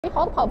A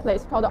hot pot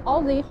place called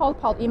Aussie Hot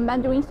Pot in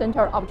Mandarin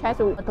Center of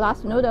Chengdu.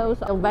 Glass noodles,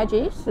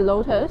 veggies,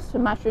 lotus,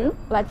 mushroom,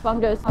 black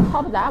fungus. On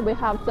top of that, we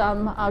have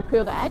some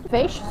grilled egg,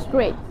 fish,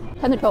 squid,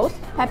 tentacles,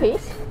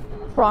 peppers,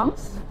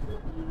 prawns,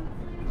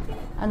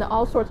 and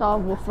all sorts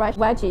of fresh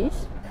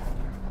veggies,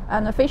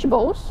 and fish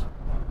balls,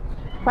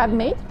 crab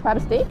meat,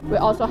 crab stick. We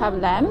also have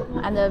lamb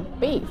and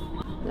beef.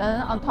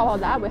 Then on top of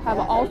that, we have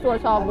all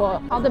sorts of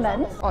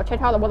condiments. Or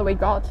check out what we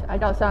got. I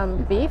got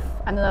some beef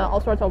and all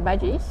sorts of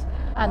veggies.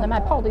 And my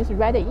pot is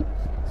ready,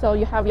 so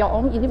you have your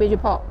own individual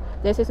pot.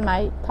 This is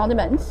my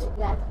condiments: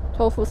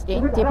 tofu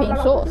skin dipped in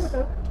sauce,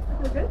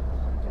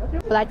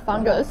 black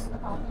fungus.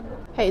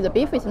 Hey, the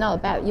beef is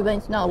not bad, even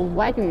it's not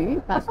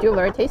wagyu, but still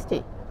very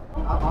tasty.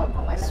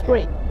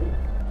 Squid.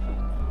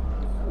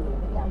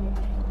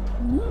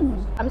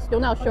 I'm still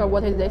not sure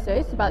what this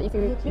is, but if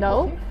you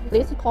know,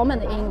 please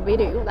comment in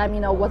video. Let me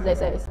know what this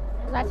is.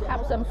 Let's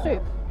have some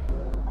soup.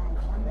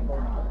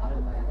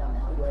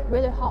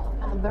 Really hot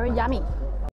and very yummy.